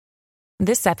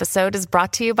This episode is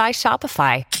brought to you by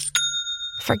Shopify.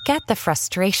 Forget the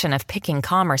frustration of picking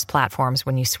commerce platforms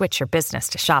when you switch your business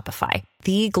to Shopify,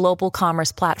 the global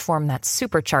commerce platform that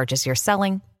supercharges your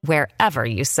selling wherever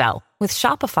you sell. With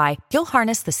Shopify, you'll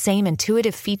harness the same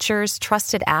intuitive features,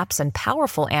 trusted apps, and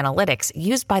powerful analytics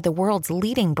used by the world's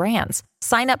leading brands.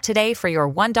 Sign up today for your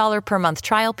 $1 per month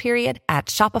trial period at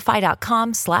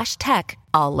shopify.com/tech,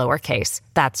 all lowercase.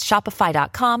 That's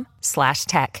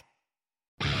shopify.com/tech.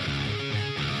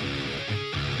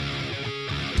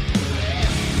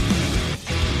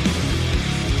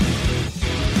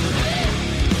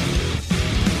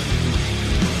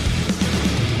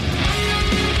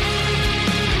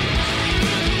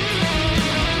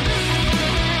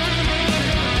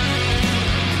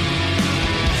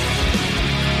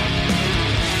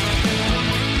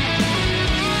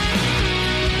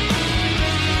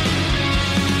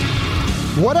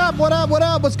 What up, what up, what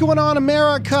up? What's going on,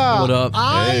 America? What up?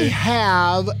 I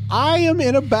am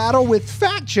in a battle with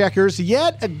fact checkers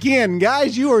yet again.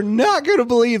 Guys, you are not going to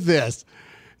believe this.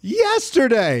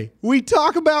 Yesterday, we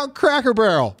talk about Cracker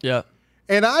Barrel. Yeah.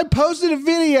 And I posted a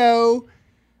video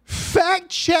fact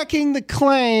checking the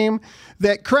claim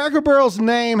that Cracker Barrel's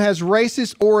name has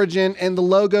racist origin and the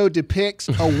logo depicts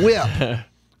a whip.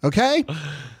 Okay?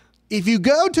 If you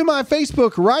go to my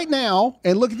Facebook right now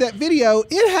and look at that video,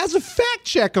 it has a fact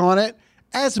check on it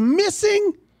as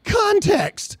missing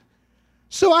context.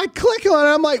 So I click on it.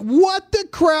 I'm like, what the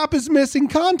crap is missing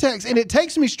context? And it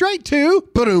takes me straight to,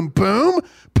 boom, boom,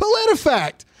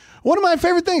 PolitiFact. One of my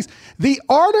favorite things. The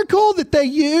article that they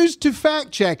used to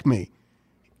fact check me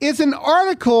is an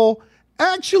article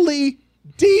actually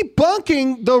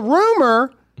debunking the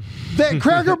rumor that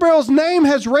Cracker Barrel's name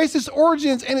has racist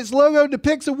origins and its logo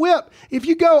depicts a whip. If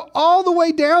you go all the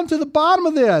way down to the bottom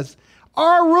of this,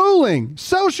 our ruling,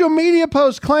 social media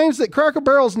post claims that Cracker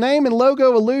Barrel's name and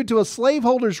logo allude to a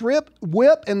slaveholder's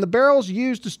whip and the barrels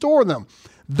used to store them.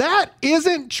 That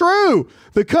isn't true.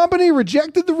 The company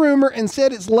rejected the rumor and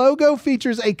said its logo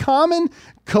features a common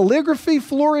calligraphy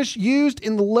flourish used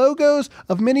in the logos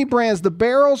of many brands. The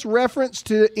barrels referenced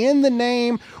to in the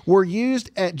name were used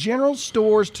at general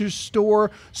stores to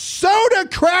store soda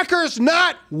crackers,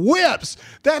 not whips.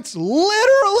 That's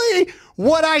literally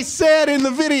what I said in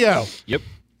the video. Yep.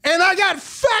 And I got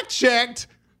fact checked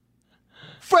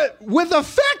with a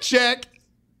fact check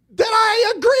that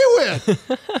I agree with.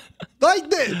 Like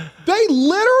they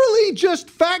literally just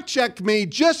fact checked me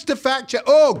just to fact check.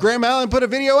 Oh, Graham Allen put a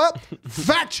video up.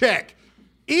 Fact check.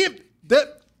 This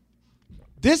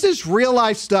is real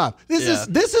life stuff.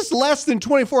 This is less than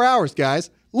 24 hours, guys.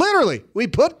 Literally, we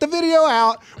put the video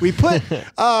out. We put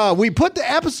the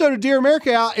episode of Dear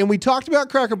America out, and we talked about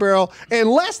Cracker Barrel. In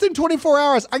less than 24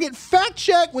 hours, I get fact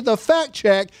checked with a fact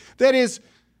check that is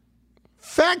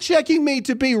fact checking me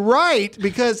to be right,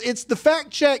 because it's the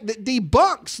fact check that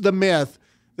debunks the myth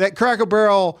that Cracker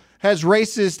Barrel has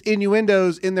racist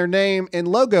innuendos in their name and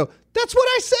logo. That's what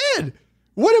I said.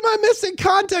 What am I missing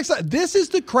context? This is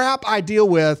the crap I deal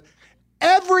with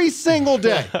every single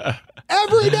day.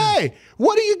 Every day.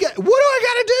 What do I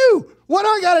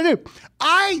got to do?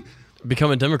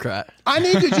 Become a Democrat. I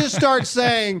need to just start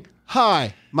saying,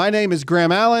 hi, my name is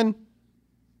Graham Allen.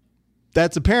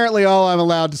 That's apparently all I'm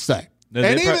allowed to say. No,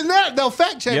 and even that, they'll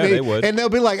fact check me, they would. and they'll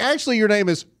be like, actually, your name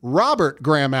is Robert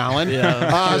Graham Allen.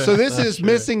 So this is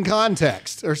missing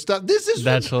context or stuff.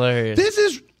 That's hilarious. This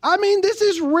is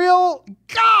real.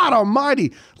 God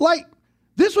almighty. Like,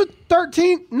 this was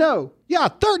 13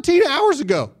 hours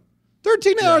ago.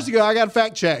 13 hours ago, I got a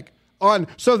fact check on.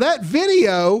 So that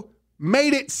video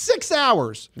made it 6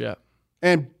 hours. Yeah.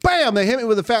 And bam, they hit me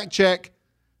with a fact check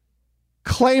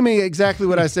claiming exactly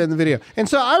what I said in the video. And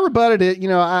so I rebutted it. You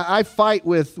know, I fight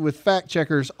with fact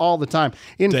checkers all the time.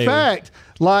 In fact,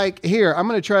 like here, I'm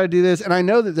going to try to do this. And I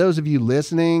know that those of you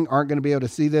listening aren't going to be able to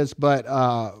see this, but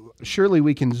surely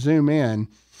we can zoom in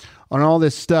on all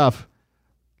this stuff.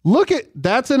 Look at,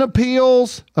 that's an appeal.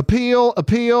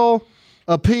 Hold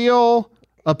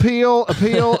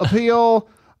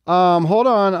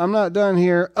on. I'm not done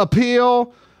here.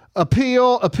 Appeal.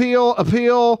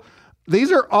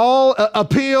 These are all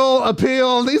appeal.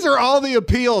 These are all the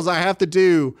appeals I have to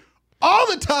do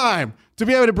all the time to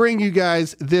be able to bring you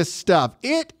guys this stuff.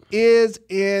 It is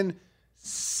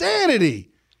insanity.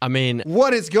 I mean,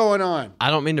 what is going on? I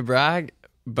don't mean to brag,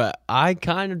 but I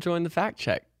kind of joined the fact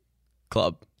check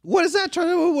club. What is that?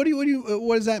 What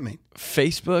does that mean?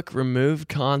 Facebook removed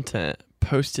content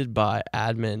posted by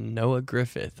admin Noah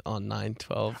Griffith on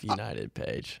 912 United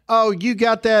page. Oh, you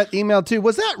got that email too.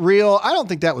 Was that real? I don't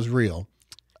think that was real.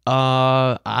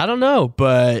 I don't know,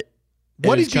 but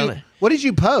what did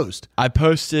you post? I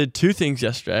posted two things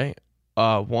yesterday.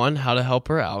 one, how to help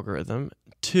her algorithm.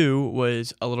 2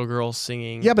 was a little girl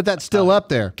singing. Yeah, but that's still up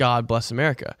there. God Bless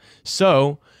America.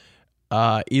 So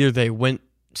either they went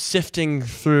sifting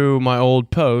through my old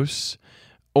posts,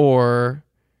 or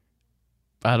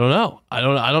I don't know. I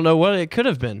don't know what it could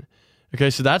have been. Okay,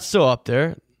 so that's still up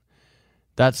there.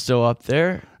 That's still up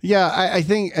there. Yeah, I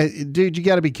think, dude, you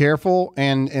got to be careful,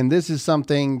 and this is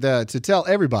something to tell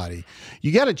everybody.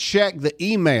 You got to check the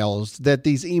emails that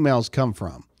these emails come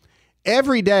from.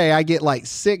 Every day I get like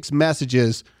 6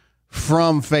 messages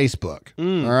from Facebook,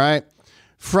 all right?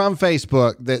 From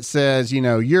Facebook that says,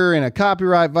 you're in a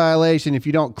copyright violation if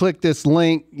you don't click this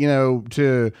link,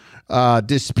 to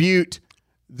dispute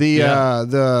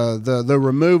the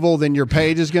removal, then your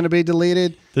page is going to be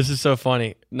deleted. This is so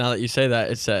funny. Now that you say that,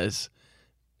 it says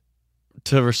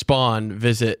to respond,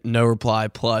 visit no reply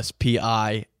plus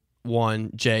PI1J-JIJ.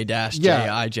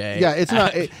 Yeah,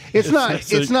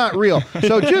 it's not real.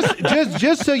 So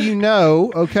just so you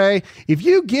know, okay, if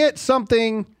you get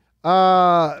something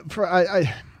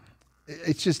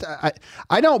it's just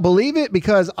I don't believe it,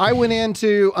 because I went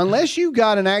into, unless you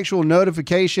got an actual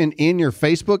notification in your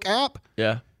Facebook app.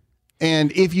 Yeah.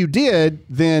 And if you did,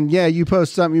 then yeah, you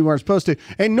post something you weren't supposed to.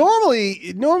 And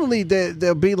normally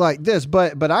they'll be like this,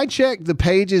 but I checked the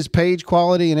page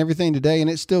quality and everything today, and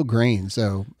it's still green.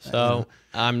 So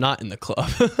I'm not in the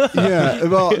club. Yeah,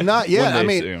 well, not yet. I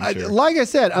mean, soon, sure. like I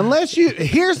said, unless you,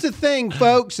 here's the thing,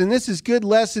 folks, and this is good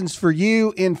lessons for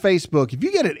you in Facebook. If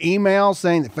you get an email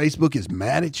saying that Facebook is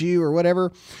mad at you or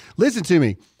whatever, listen to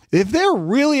me. If they're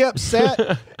really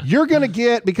upset, you're going to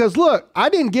get, because look, I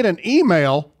didn't get an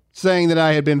email saying that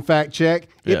I had been fact checked.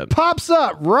 It pops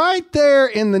up right there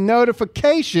in the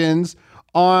notifications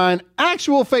on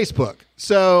actual Facebook.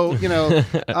 So,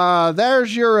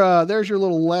 there's your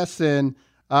little lesson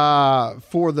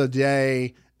for the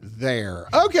day there.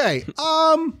 Okay.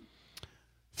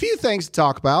 Few things to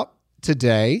talk about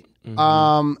today. I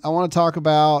want to talk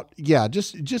about,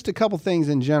 just a couple things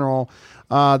in general.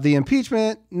 The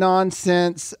impeachment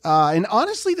nonsense. And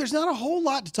honestly, there's not a whole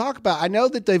lot to talk about. I know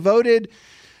that the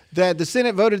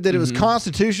Senate voted that it was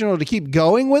constitutional to keep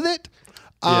going with it.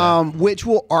 Which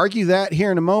we'll argue that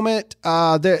here in a moment.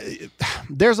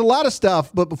 There's a lot of stuff,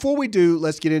 but before we do,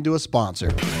 let's get into a sponsor.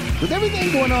 With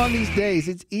everything going on these days,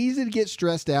 it's easy to get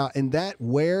stressed out, and that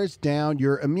wears down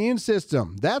your immune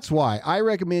system. That's why I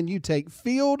recommend you take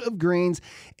Field of Greens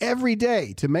every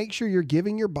day to make sure you're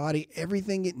giving your body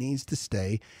everything it needs to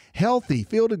stay healthy.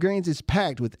 Field of Greens is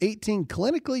packed with 18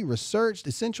 clinically researched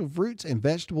essential fruits and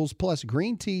vegetables, plus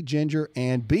green tea, ginger,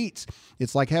 and beets.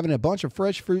 It's like having a bunch of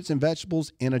fresh fruits and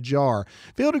vegetables in a jar.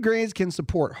 Field of Greens can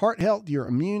support heart health, your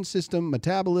immune system,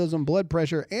 metabolism, blood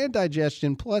pressure, and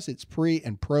digestion, plus it's pre-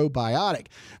 and probiotic.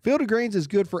 Field of Greens is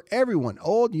good for everyone,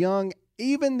 old, young,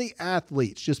 even the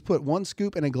athletes. Just put 1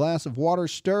 scoop in a glass of water,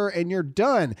 stir, and you're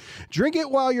done. Drink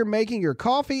it while you're making your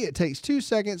coffee. It takes 2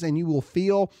 seconds, and you will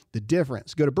feel the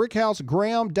difference. Go to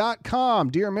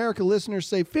brickhousegraham.com. Dear America listeners,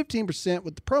 save 15%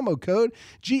 with the promo code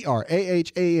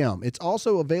GRAHAM. It's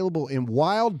also available in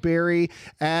wild berry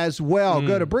as well.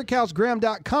 Go to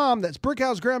brickhousegraham.com. That's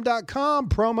brickhousegraham.com,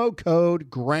 promo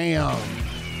code GRAHAM.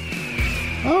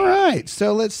 All right,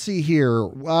 so let's see here.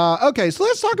 Okay, so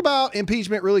let's talk about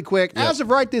impeachment really quick. As of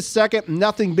right this second,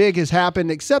 nothing big has happened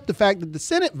except the fact that the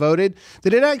Senate voted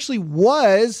that it actually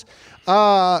was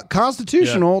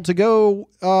constitutional to go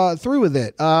through with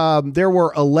it. There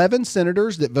were 11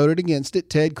 senators that voted against it.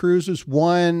 Ted Cruz was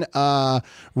one.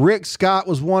 Rick Scott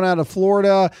was one out of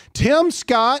Florida. Tim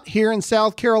Scott here in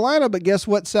South Carolina, but guess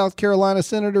what South Carolina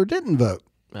senator didn't vote?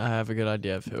 I have a good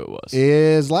idea of who it was.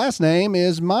 His last name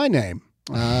is my name.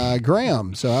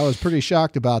 Graham. So I was pretty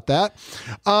shocked about that.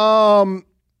 I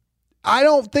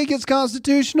don't think it's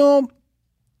constitutional.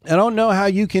 I don't know how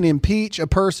you can impeach a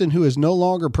person who is no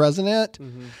longer president.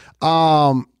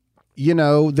 I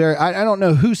don't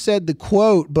know who said the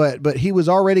quote, but he was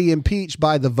already impeached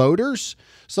by the voters.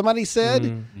 Somebody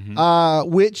said,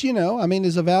 which,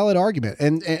 is a valid argument.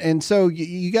 And so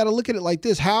you got to look at it like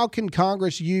this. How can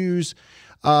Congress use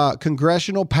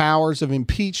congressional powers of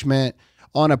impeachment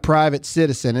on a private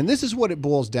citizen? And this is what it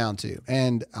boils down to.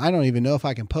 And I don't even know if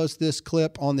I can post this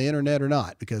clip on the internet or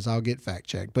not, because I'll get fact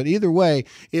checked. But either way,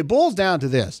 it boils down to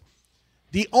this.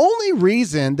 The only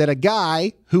reason that a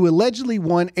guy who allegedly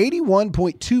won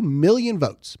 81.2 million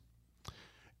votes,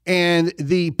 and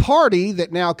the party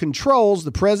that now controls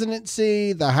the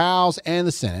presidency, the House, and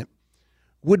the Senate,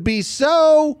 would be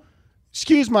so,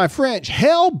 excuse my French,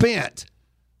 hell-bent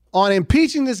on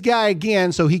impeaching this guy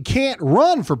again so he can't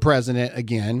run for president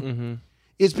again,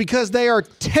 is because they are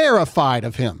terrified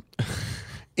of him.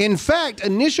 In fact,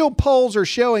 initial polls are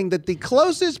showing that the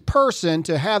closest person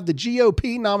to have the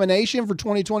GOP nomination for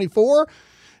 2024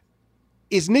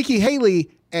 is Nikki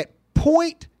Haley at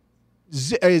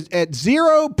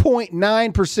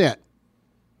 0.9%.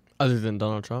 Other than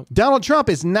Donald Trump? Donald Trump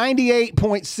is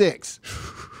 98.6.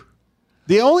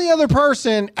 The only other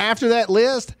person after that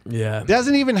list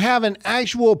doesn't even have an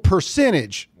actual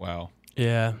percentage. Wow.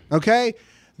 Yeah. Okay?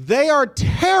 They are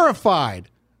terrified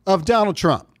of Donald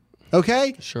Trump.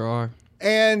 Okay? Sure are.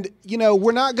 And,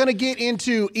 we're not going to get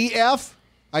into EF.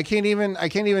 I can't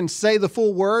even say the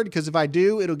full word because if I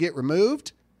do, it'll get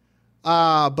removed.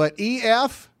 But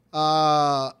EF,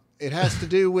 it has to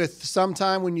do with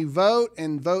sometime when you vote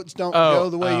and votes don't go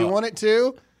the way you want it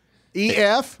to.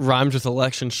 EF. Rhymes with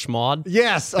election schmod.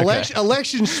 Yes,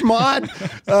 election schmod.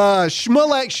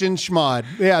 Schmelection schmod.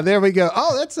 Yeah, there we go.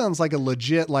 Oh, that sounds like a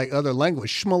legit other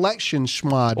language. Schmelection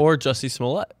schmod. Or Jussie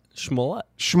Smollett. Schmollett.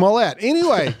 Schmollett.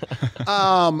 Anyway,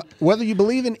 whether you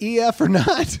believe in EF or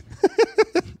not,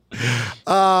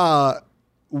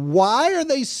 why are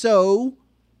they so...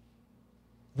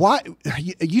 Why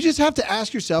you just have to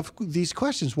ask yourself these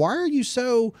questions. Why are you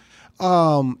so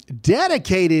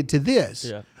dedicated to this?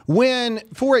 Yeah. When,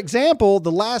 for example,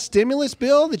 the last stimulus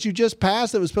bill that you just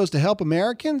passed that was supposed to help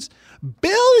Americans,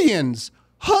 billions,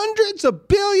 hundreds of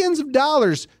billions of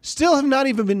dollars still have not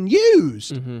even been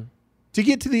used to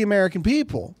get to the American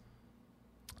people.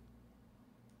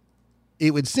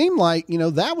 It would seem like,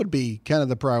 that would be kind of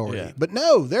the priority. Yeah. But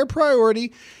no, their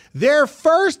priority, their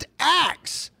first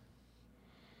acts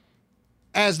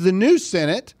as the new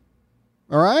Senate,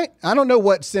 all right? I don't know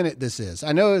what Senate this is.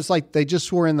 I know it's like they just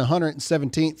swore in the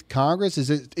 117th Congress.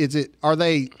 Are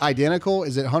they identical?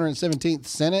 Is it 117th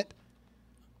Senate?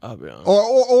 I'll be honest.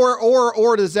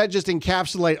 Or does that just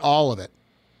encapsulate all of it?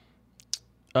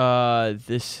 I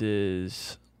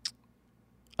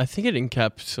think it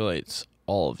encapsulates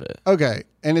all of it. Okay.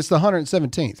 And it's the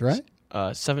 117th, right?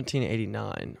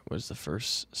 1789 was the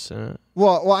first Senate.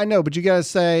 Well, I know, but you got to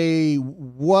say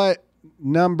what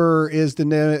number is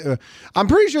the I'm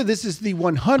pretty sure this is the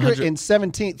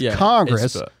 117th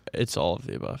Congress. It's all of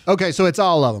the above. Okay, so it's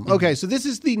all of them. Okay, so this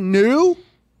is the new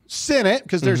Senate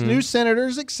because there's new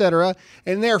senators, etc.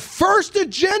 And their first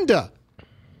agenda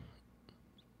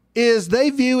is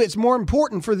they view it's more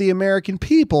important for the American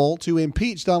people to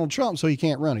impeach Donald Trump so he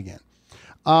can't run again.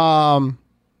 I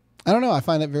don't know. I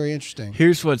find that very interesting.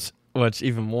 Here's what's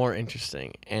even more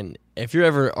interesting. And if you're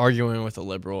ever arguing with a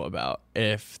liberal about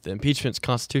if the impeachment's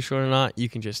constitutional or not, you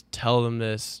can just tell them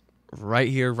this right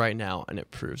here, right now, and it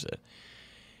proves it.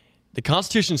 The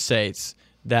Constitution states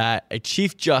that a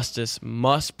Chief Justice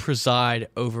must preside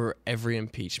over every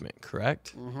impeachment,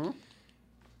 correct? Mm-hmm.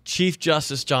 Chief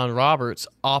Justice John Roberts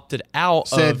opted out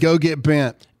Said, go get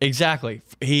bent. Exactly.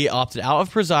 He opted out of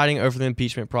presiding over the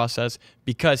impeachment process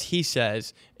because he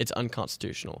says it's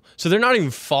unconstitutional. So they're not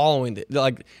even following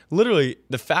literally,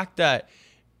 the fact that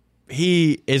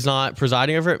he is not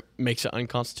presiding over it makes it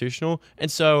unconstitutional. And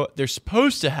so they're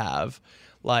supposed to have,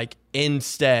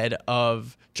 instead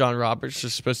of John Roberts,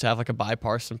 they're supposed to have a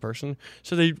bipartisan person.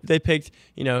 So they picked,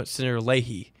 Senator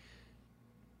Leahy,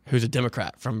 who's a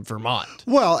Democrat from Vermont.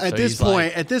 Well, at this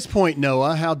point,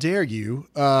 Noah, how dare you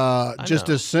just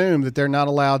assume that they're not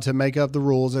allowed to make up the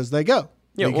rules as they go?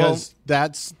 Yeah, because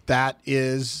that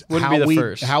is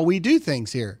how we do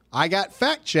things here. I got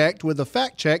fact checked with a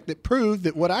fact check that proved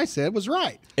that what I said was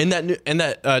right. In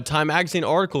that Time Magazine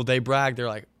article, they bragged. They're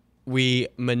like, we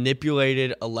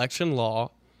manipulated election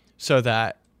law so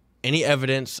that any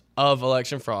evidence of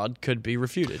election fraud could be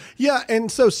refuted. Yeah,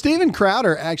 and so Steven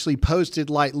Crowder actually posted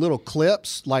little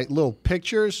clips, little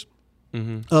pictures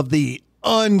of the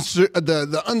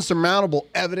unsurmountable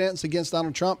evidence against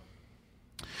Donald Trump.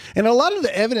 And a lot of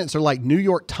the evidence are New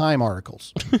York Times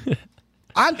articles.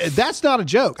 That's not a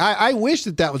joke. I wish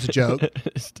that was a joke,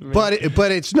 but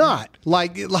it's not.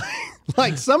 Like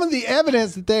some of the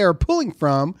evidence that they are pulling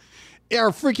from are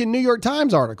freaking New York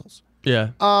Times articles. Yeah.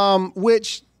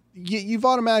 Which you've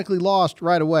automatically lost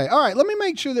right away. All right, let me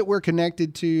make sure that we're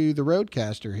connected to the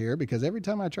Roadcaster here because every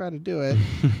time I try to do it,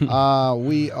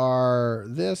 we are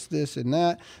this, and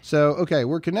that. So, okay,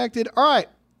 we're connected. All right,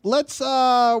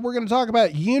 we're going to talk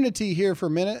about unity here for a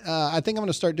minute. I think I'm going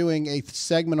to start doing a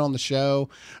segment on the show,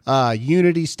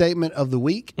 Unity Statement of the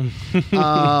Week.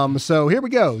 So here we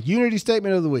go, Unity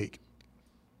Statement of the Week.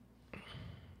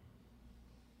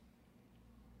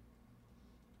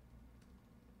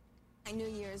 My New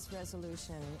Year's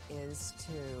resolution is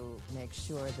to make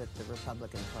sure that the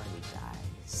Republican Party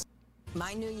dies.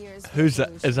 My New Year's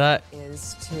resolution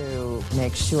is to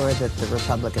make sure that the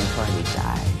Republican Party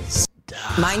dies.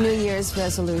 My New Year's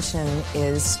resolution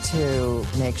is to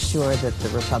make sure that the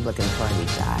Republican Party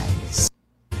dies.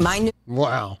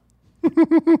 Wow.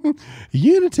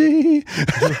 Unity.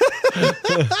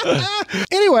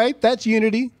 Anyway, that's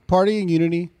Unity. Party and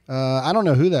Unity. I don't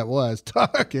know who that was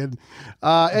talking.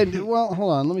 Well,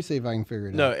 hold on. Let me see if I can figure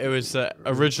it out. No, it was the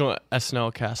original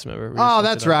SNL cast member. Oh,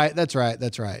 that's right. That's right.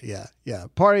 That's right. Yeah.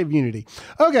 Party of Unity.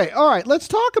 Okay. All right. Let's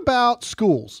talk about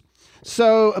schools.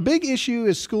 So a big issue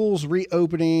is schools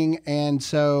reopening. And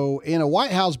so in a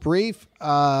White House brief,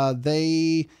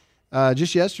 they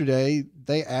just yesterday,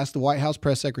 they asked the White House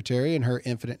press secretary in her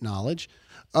infinite knowledge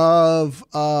of,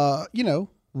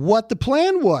 what the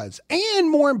plan was, and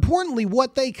more importantly,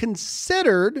 what they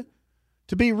considered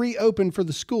to be reopened for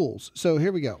the schools. So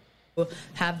here we go.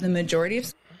 Have the majority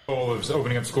of goal of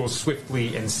opening up schools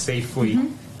swiftly and safely.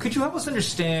 Could you help us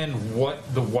understand what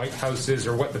the White House's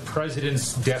or what the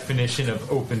president's definition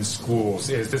of open schools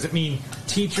is? Does it mean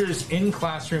teachers in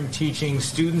classroom teaching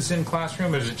students in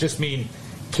classroom, or does it just mean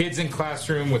kids in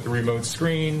classroom with a remote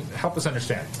screen? Help us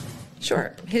understand.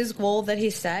 Sure. His goal that he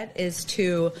set is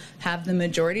to have the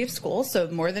majority of schools, so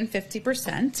more than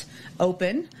 50%,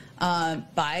 open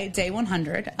by day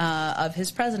 100 of his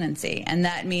presidency. And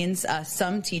that means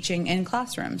some teaching in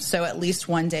classrooms. So at least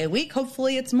one day a week.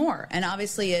 Hopefully it's more. And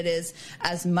obviously it is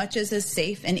as much as is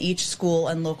safe in each school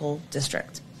and local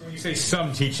district. When you say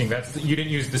some teaching, you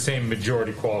didn't use the same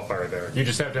majority qualifier there. You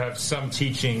just have to have some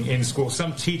teaching in school,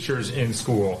 some teachers in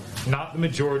school, not the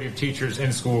majority of teachers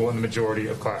in school and the majority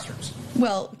of classrooms.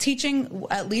 Well, teaching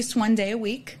at least one day a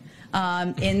week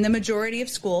in the majority of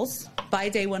schools by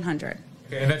day 100.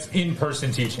 Okay, and that's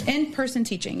in-person teaching? In-person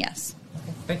teaching, yes.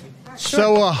 Okay, thank you.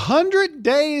 So 100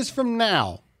 days from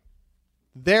now,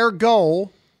 their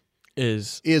goal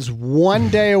Is 1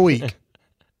 day a week.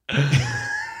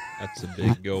 That's a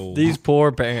big goal. these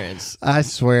poor parents. I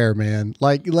swear, man.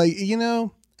 Like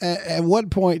at what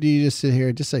point do you just sit here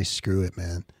and just say, screw it,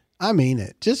 man? I mean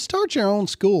it. Just start your own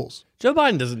schools. Joe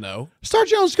Biden doesn't know.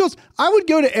 Start your own schools. I would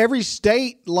go to every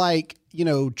state, like,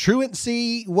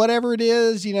 truancy, whatever it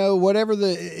is, whatever it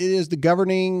is, the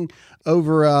governing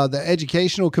over the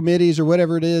educational committees or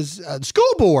whatever it is,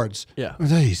 school boards. Yeah.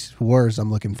 These words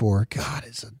I'm looking for. God,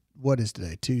 what is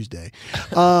today? Tuesday.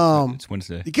 It's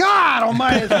Wednesday. God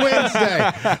almighty, it's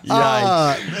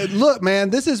Wednesday. Look, man,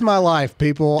 this is my life,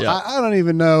 people. Yeah. I don't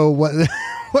even know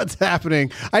what's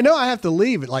happening. I know I have to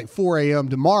leave at like 4 a.m.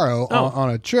 tomorrow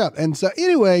on a trip. And so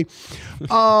anyway,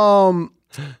 what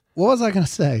was I going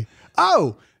to say?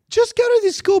 Oh, just go to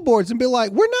these school boards and be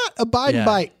like, we're not abiding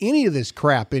by any of this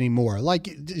crap anymore. Like,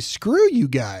 screw you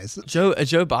guys. Joe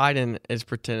Biden is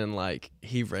pretending like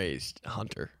he raised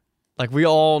Hunter. Like, we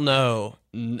all know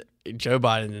Joe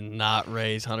Biden did not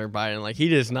raise Hunter Biden. Like, he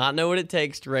does not know what it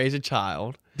takes to raise a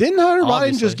child. Didn't Hunter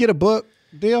Obviously. Biden just get a book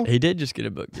deal? He did just get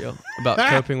a book deal about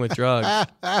coping with drugs.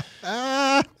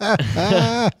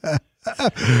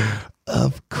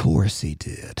 Of course he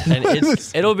did. And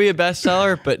it'll be a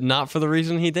bestseller, but not for the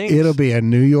reason he thinks. It'll be a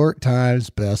New York Times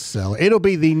bestseller. It'll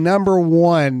be the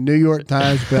 #1 New York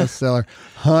Times bestseller,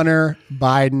 Hunter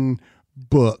Biden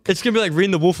book. It's going to be like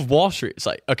reading The Wolf of Wall Street. It's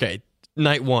like, okay,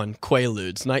 night 1,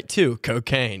 Quaaludes. Night 2,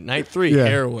 cocaine. Night 3,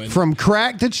 heroin. From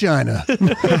crack to China.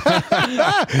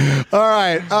 All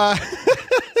right.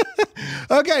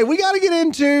 Okay, we got to get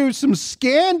into some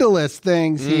scandalous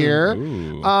things here.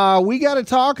 We got to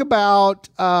talk about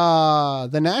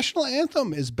the national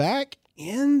anthem is back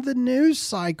in the news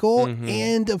cycle.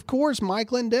 And, of course,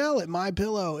 Mike Lindell at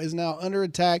MyPillow is now under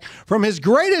attack from his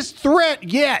greatest threat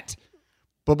yet.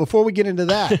 But before we get into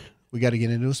that, we got to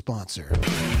get into a sponsor.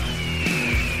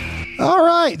 All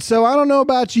right, so I don't know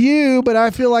about you, but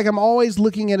I feel like I'm always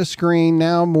looking at a screen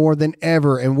now more than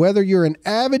ever. And whether you're an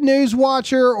avid news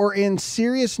watcher or in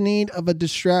serious need of a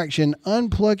distraction,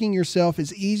 unplugging yourself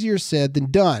is easier said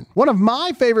than done. One of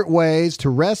my favorite ways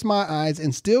to rest my eyes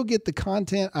and still get the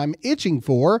content I'm itching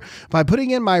for by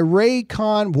putting in my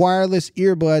Raycon wireless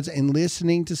earbuds and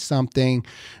listening to something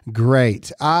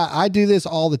great. I do this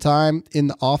all the time in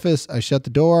the office. I shut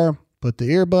the door, put the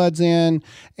earbuds in,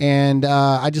 and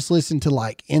I just listen to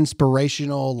like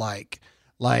inspirational,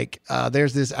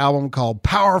 there's this album called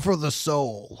Power for the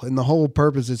Soul. And the whole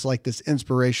purpose is like this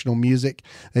inspirational music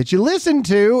that you listen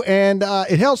to, and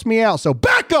it helps me out. So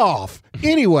back off.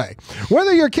 Anyway,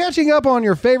 whether you're catching up on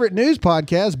your favorite news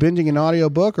podcast, binging an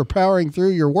audiobook, or powering through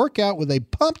your workout with a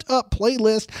pumped up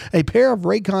playlist, a pair of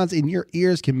Raycons in your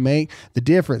ears can make the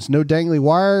difference. No dangly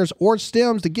wires or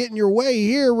stems to get in your way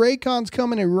here. Raycons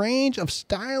come in a range of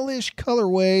stylish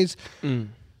colorways.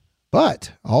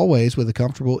 But always with a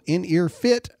comfortable in-ear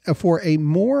fit for a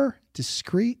more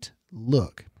discreet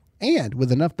look. And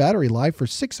with enough battery life for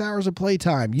 6 hours of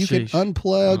playtime, you can Sheesh.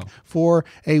 unplug for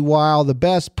a while. The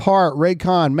best part,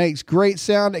 Raycon makes great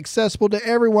sound accessible to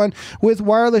everyone with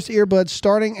wireless earbuds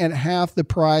starting at half the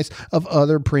price of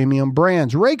other premium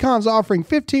brands. Raycon's offering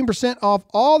 15% off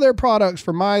all their products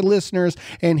for my listeners,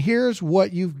 and here's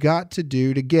what you've got to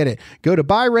do to get it. Go to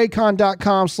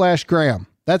buyraycon.com/Graham.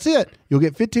 That's it. You'll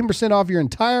get 15% off your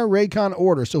entire Raycon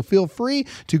order. So feel free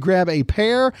to grab a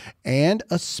pair and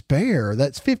a spare.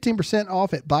 That's 15%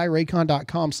 off at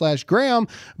buyraycon.com/Graham.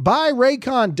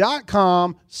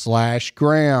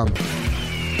 Buyraycon.com/Graham.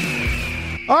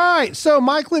 All right. So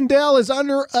Mike Lindell is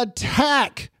under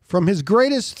attack from his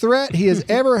greatest threat he has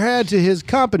ever had to his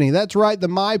company. That's right. The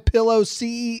MyPillow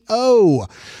CEO.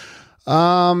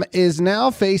 Is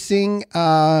now facing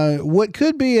what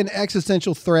could be an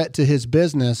existential threat to his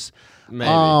business.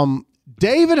 Maybe.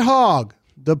 David Hogg,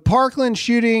 the Parkland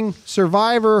shooting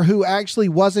survivor who actually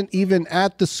wasn't even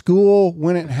at the school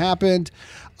when it happened,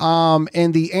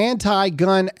 and the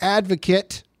anti-gun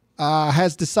advocate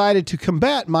has decided to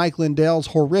combat Mike Lindell's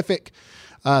horrific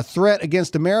threat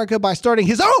against America by starting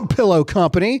his own pillow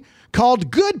company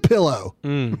called Good Pillow.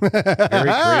 Very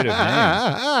creative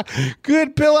name.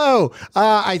 Good Pillow.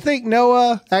 I think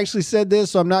Noah actually said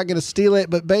this, so I'm not going to steal it.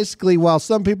 But basically, while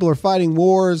some people are fighting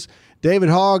wars, David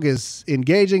Hogg is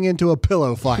engaging into a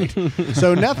pillow fight.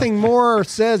 So nothing more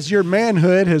says your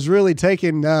manhood has really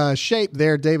taken shape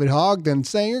there, David Hogg, than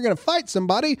saying you're going to fight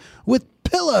somebody with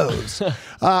pillows.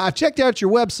 I've checked out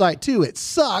your website too. It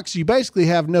sucks. You basically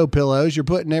have no pillows. You're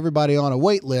putting everybody on a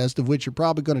wait list, of which you're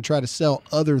probably going to try to sell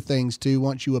other things to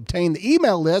once you obtain the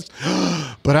email list.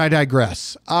 But I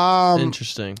digress.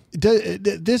 Interesting.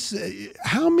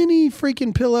 How many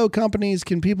freaking pillow companies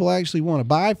can people actually want to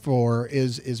buy for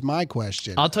is my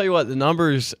question. I'll tell you what, the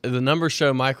numbers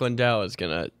show Mike Lindell is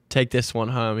going to take this one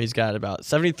home. He's got about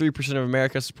 73% of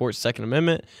America supports Second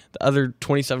Amendment. The other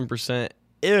 27%,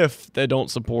 if they don't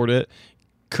support it,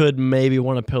 could maybe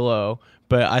want a pillow.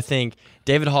 But I think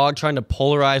David Hogg trying to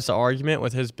polarize the argument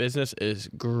with his business is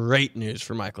great news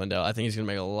for Mike Lindell. I think he's going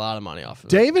to make a lot of money off of it.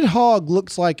 David Hogg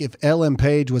looks like if Ellen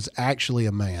Page was actually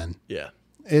a man. Yeah.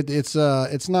 It's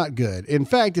not good. In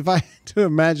fact, if I had to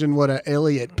imagine what an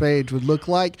Elliot Page would look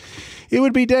like, it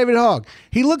would be David Hogg.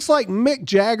 He looks like Mick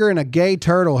Jagger and a gay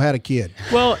turtle had a kid.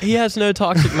 Well, he has no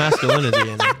toxic masculinity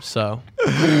in him, so.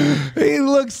 He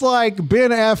looks like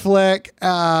Ben Affleck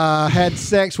had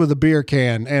sex with a beer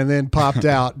can and then popped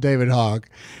out. David Hogg.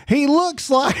 He looks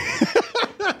like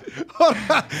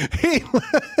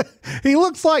he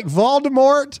looks like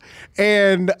Voldemort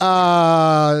and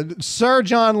Sir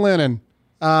John Lennon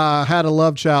had a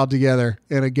love child together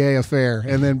in a gay affair,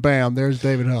 and then bam, there's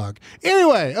David Hogg.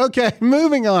 Anyway, okay,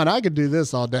 moving on. I could do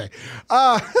this all day.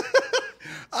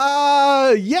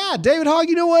 Yeah, David Hogg,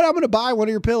 you know what? I'm going to buy one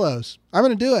of your pillows. I'm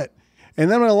going to do it.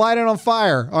 And then I'm going to light it on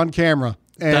fire on camera.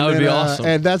 And that would be awesome.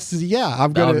 And that's,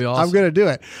 I'm going to do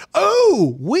it.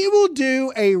 Oh, we will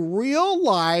do a real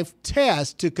life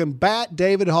test to combat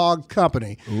David Hogg's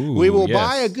company. Ooh, we will yes.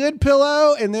 buy a good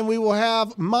pillow, and then we will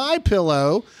have my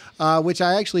pillow, which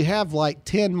I actually have like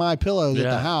 10 my pillows at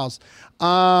the house.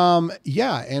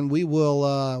 And we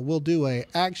will we'll do a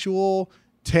actual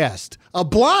test, a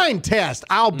blind test.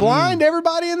 I'll blind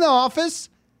everybody in the office,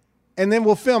 and then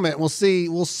we'll film it. We'll see.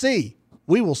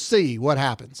 We will see what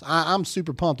happens. I'm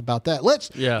super pumped about that. Let's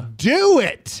do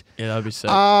it. Yeah, that would be sick.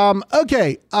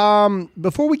 Okay.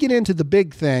 Before we get into the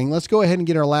big thing, let's go ahead and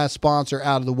get our last sponsor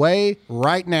out of the way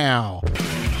right now.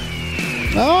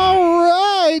 All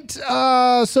right.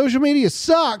 Social media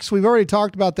sucks. We've already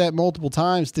talked about that multiple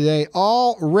times today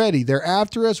already. They're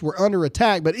after us. We're under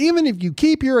attack. But even if you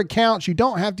keep your accounts, you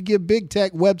don't have to give big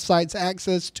tech websites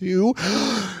access to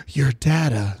your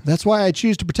data. That's why I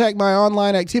choose to protect my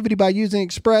online activity by using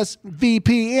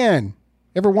ExpressVPN.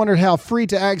 Ever wondered how free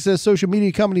to access social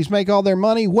media companies make all their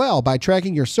money? Well, by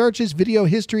tracking your searches, video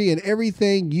history, and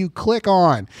everything you click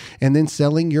on, and then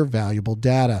selling your valuable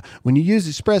data. When you use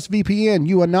ExpressVPN,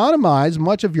 you anonymize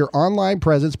much of your online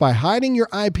presence by hiding your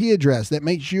IP address. That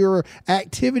makes your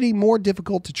activity more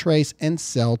difficult to trace and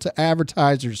sell to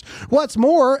advertisers. What's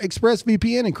more,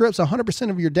 ExpressVPN encrypts 100%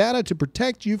 of your data to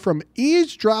protect you from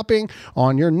eavesdropping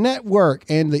on your network,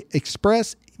 and the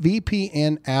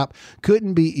ExpressVPN app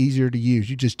couldn't be easier to use.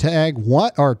 You just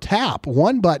tap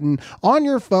one button on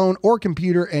your phone or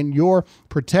computer and you're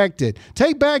protected.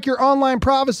 Take back your online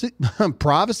prophecy. Take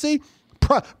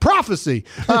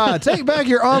back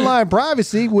your online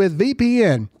privacy with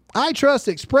VPN. I trust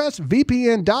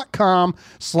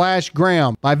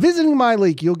expressvpn.com/Graham. By visiting my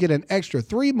link, you'll get an extra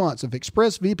 3 months of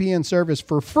ExpressVPN service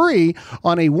for free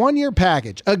on a 1-year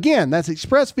package. Again, that's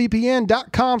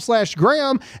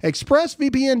expressvpn.com/Graham,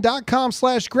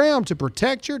 expressvpn.com/Graham to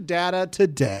protect your data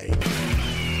today.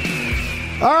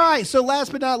 All right, so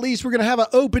last but not least, we're going to have an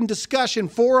open discussion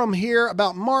forum here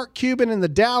about Mark Cuban and the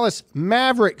Dallas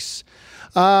Mavericks.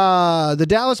 The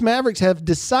Dallas Mavericks have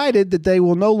decided that they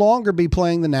will no longer be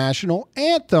playing the national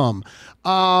anthem.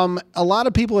 A lot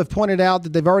of people have pointed out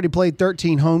that they've already played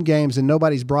 13 home games and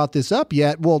nobody's brought this up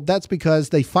yet. Well, that's because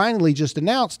they finally just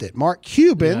announced it. Mark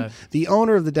Cuban, the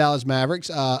owner of the Dallas Mavericks,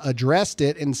 addressed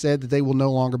it and said that they will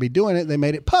no longer be doing it. They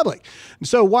made it public.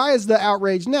 So why is the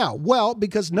outrage now? Well,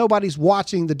 because nobody's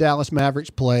watching the Dallas Mavericks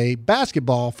play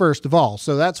basketball, first of all.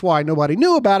 So that's why nobody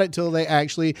knew about it till they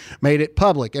actually made it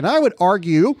public. And I would argue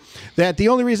that the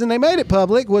only reason they made it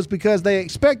public was because they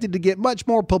expected to get much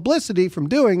more publicity from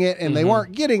doing it, and they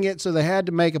weren't getting it, so they had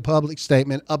to make a public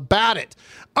statement about it.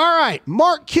 All right,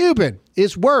 Mark Cuban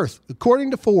is worth, according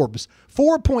to Forbes,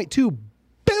 $4.2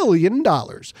 billion.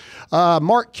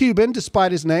 Mark Cuban,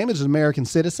 despite his name, is an American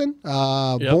citizen,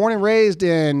 born and raised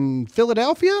in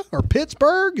Philadelphia or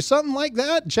Pittsburgh, something like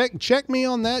that. Check me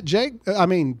on that, Jake. I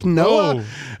mean, Noah,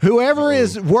 whoever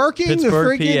is working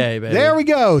Pittsburgh, the freaking. PA, baby. There we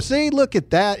go. See, look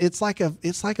at that. It's like a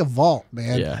vault,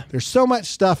 man. Yeah. There's so much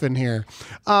stuff in here.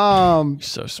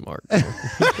 So smart.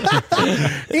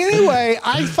 Anyway,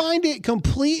 I find it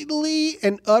completely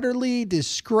and utterly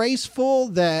disgraceful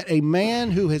that a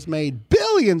man who has made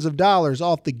billions of dollars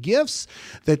off the gifts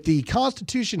that the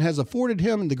Constitution has afforded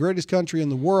him in the greatest country in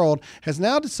the world has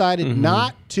now decided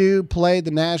not to play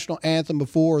the national anthem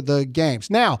before the games.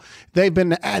 Now,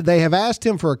 they have asked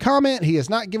him for a comment. He has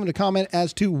not given a comment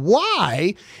as to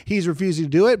why he's refusing to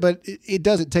do it, but it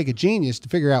doesn't take a genius to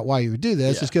figure out why he would do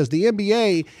this. It's because the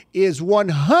NBA is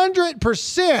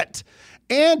 100%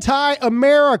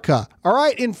 anti-America. All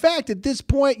right. In fact, at this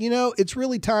point, it's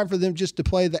really time for them just to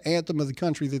play the anthem of the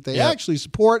country that they actually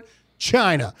support,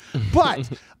 China. But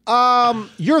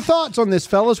your thoughts on this,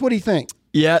 fellas? What do you think?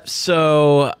 Yeah,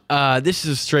 so this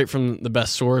is straight from the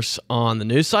best source on the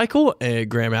news cycle,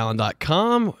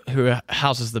 GrahamAllen.com, who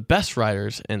houses the best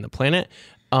writers in the planet.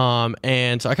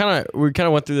 And so we kind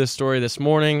of went through this story this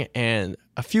morning, and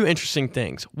a few interesting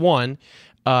things. One,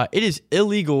 it is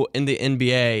illegal in the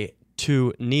NBA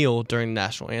to kneel during the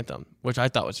national anthem, which I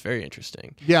thought was very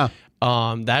interesting. Yeah.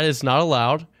 That is not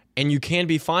allowed, and you can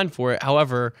be fined for it.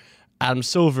 However, Adam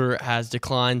Silver has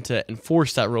declined to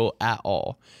enforce that rule at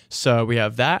all. So we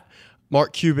have that.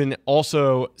 Mark Cuban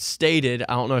also stated,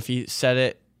 I don't know if he said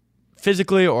it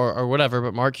physically or whatever,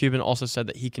 but Mark Cuban also said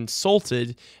that he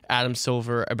consulted Adam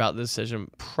Silver about the decision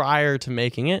prior to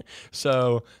making it.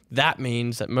 So that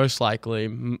means that most likely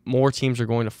more teams are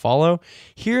going to follow.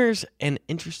 Here's an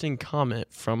interesting comment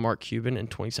from Mark Cuban in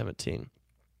 2017.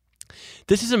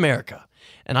 This is America,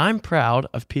 and I'm proud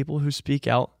of people who speak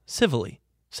out civilly.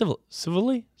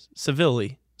 Civilly.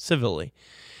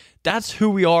 That's who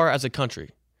we are as a country.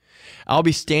 I'll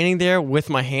be standing there with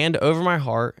my hand over my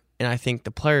heart, and I think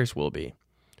the players will be.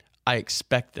 I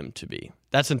expect them to be.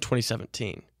 That's in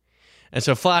 2017. And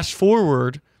so flash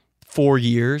forward 4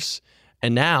 years,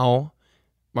 and now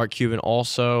Mark Cuban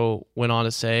also went on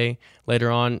to say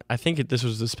later on, I think this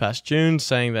was this past June,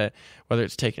 saying that whether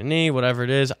it's taking a knee, whatever it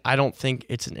is, I don't think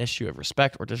it's an issue of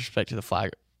respect or disrespect to the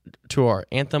flag, to our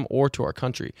anthem, or to our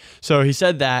country. So he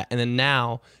said that, and then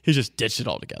now he just ditched it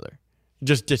altogether.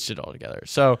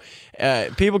 So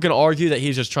people can argue that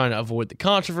he's just trying to avoid the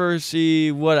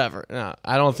controversy, whatever. No,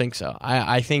 I don't think so.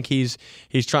 I think he's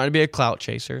trying to be a clout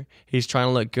chaser. He's trying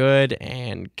to look good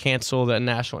and cancel the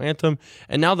national anthem.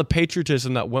 And now the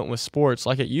patriotism that went with sports,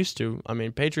 like it used to. I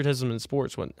mean, patriotism and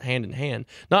sports went hand in hand.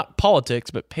 Not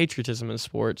politics, but patriotism in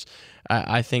sports.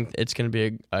 I think it's going to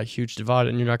be a huge divide,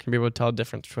 and you're not going to be able to tell the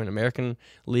difference between American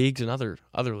leagues and other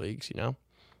leagues,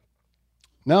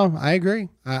 No, I agree.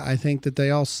 I think that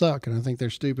they all suck, and I think they're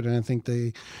stupid, and I think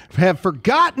they have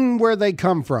forgotten where they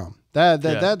come from.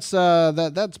 That's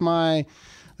my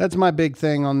big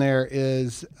thing on there.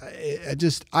 Is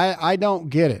I don't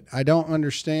get it. I don't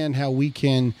understand how we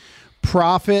can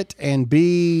profit and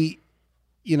be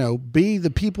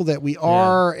the people that we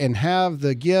are and have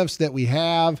the gifts that we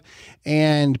have,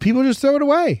 and people just throw it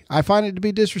away. I find it to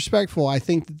be disrespectful. I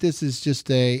think that this is it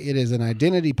is an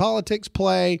identity politics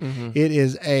play. It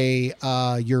is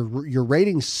your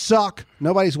ratings suck.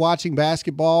 Nobody's watching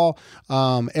basketball.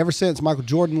 Ever since Michael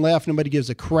Jordan left, nobody gives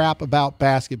a crap about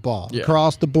basketball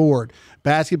across the board.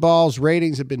 Basketball's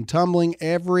ratings have been tumbling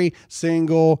every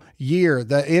single year.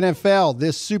 The NFL,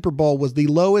 this Super Bowl was the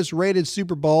lowest rated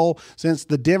Super Bowl since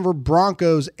the Denver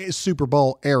Broncos Super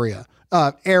Bowl era.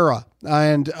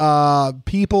 And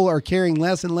people are caring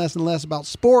less and less and less about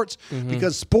sports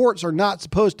because sports are not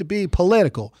supposed to be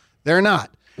political. They're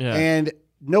not. Yeah. And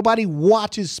nobody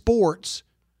watches sports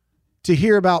to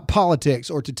hear about politics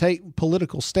or to take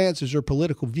political stances or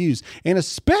political views. And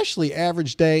especially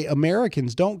average day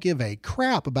Americans don't give a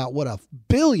crap about what a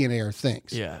billionaire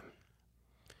thinks. Yeah.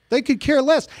 They could care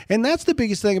less. And that's the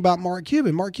biggest thing about Mark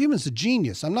Cuban. Mark Cuban's a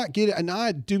genius. I'm not kidding. And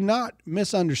I do not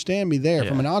misunderstand me there. Yeah.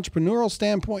 From an entrepreneurial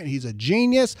standpoint, he's a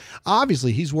genius.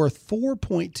 Obviously, he's worth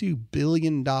 $4.2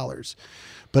 billion.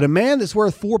 But a man that's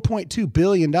worth $4.2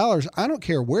 billion, I don't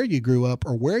care where you grew up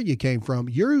or where you came from,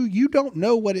 you don't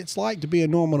know what it's like to be a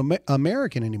normal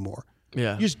American anymore.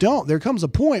 Yeah. You just don't. There comes a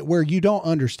point where you don't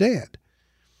understand.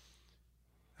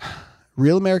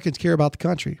 Real Americans care about the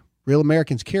country. Real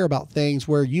Americans care about things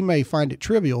where you may find it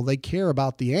trivial. They care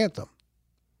about the anthem.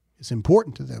 It's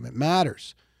important to them. It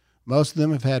matters. Most of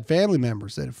them have had family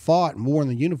members that have fought and worn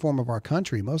the uniform of our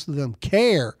country. Most of them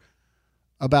care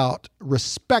about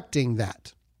respecting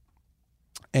that.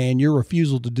 And your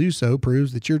refusal to do so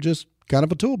proves that you're just kind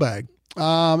of a tool bag.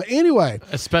 Anyway.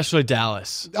 Especially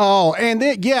Dallas. Oh, and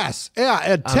then, yes.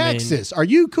 Yeah, Texas. Are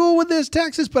you cool with this,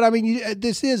 Texas? But, I mean,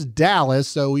 this is Dallas,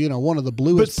 so, one of the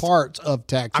bluest parts of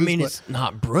Texas. I mean, it's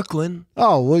not Brooklyn.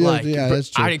 Oh, well, yeah, that's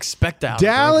true. I'd expect that.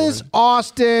 Dallas,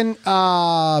 Austin,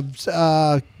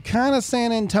 kind of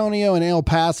San Antonio and El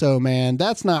Paso, man.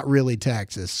 That's not really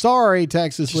Texas. Sorry,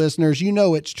 Texas listeners. You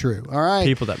know it's true. All right.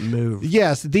 People that move.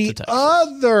 Yes. The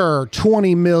other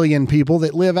 20 million people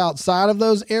that live outside of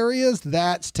those areas,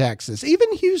 that's Texas.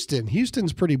 Even Houston.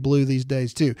 Houston's pretty blue these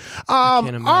days, too. All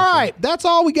right. That's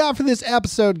all we got for this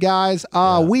episode, guys.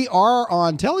 We are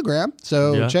on Telegram,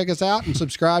 so check us out and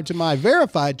subscribe to my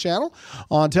verified channel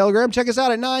on Telegram. Check us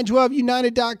out at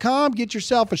 912united.com. Get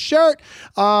yourself a shirt.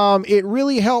 It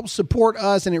really helps support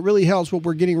us, and it really helps what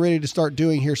we're getting ready to start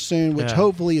doing here soon, which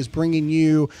hopefully is bringing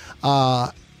you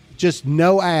just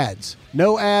no ads.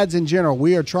 No ads in general.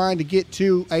 We are trying to get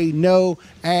to a no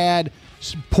ad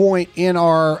point in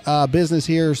our business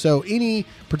here. So any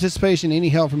participation, any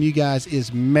help from you guys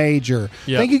is major.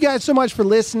 Yep. Thank you guys so much for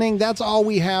listening. That's all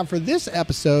we have for this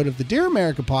episode of the Dear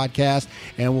America podcast,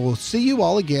 and we'll see you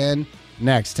all again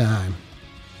next time.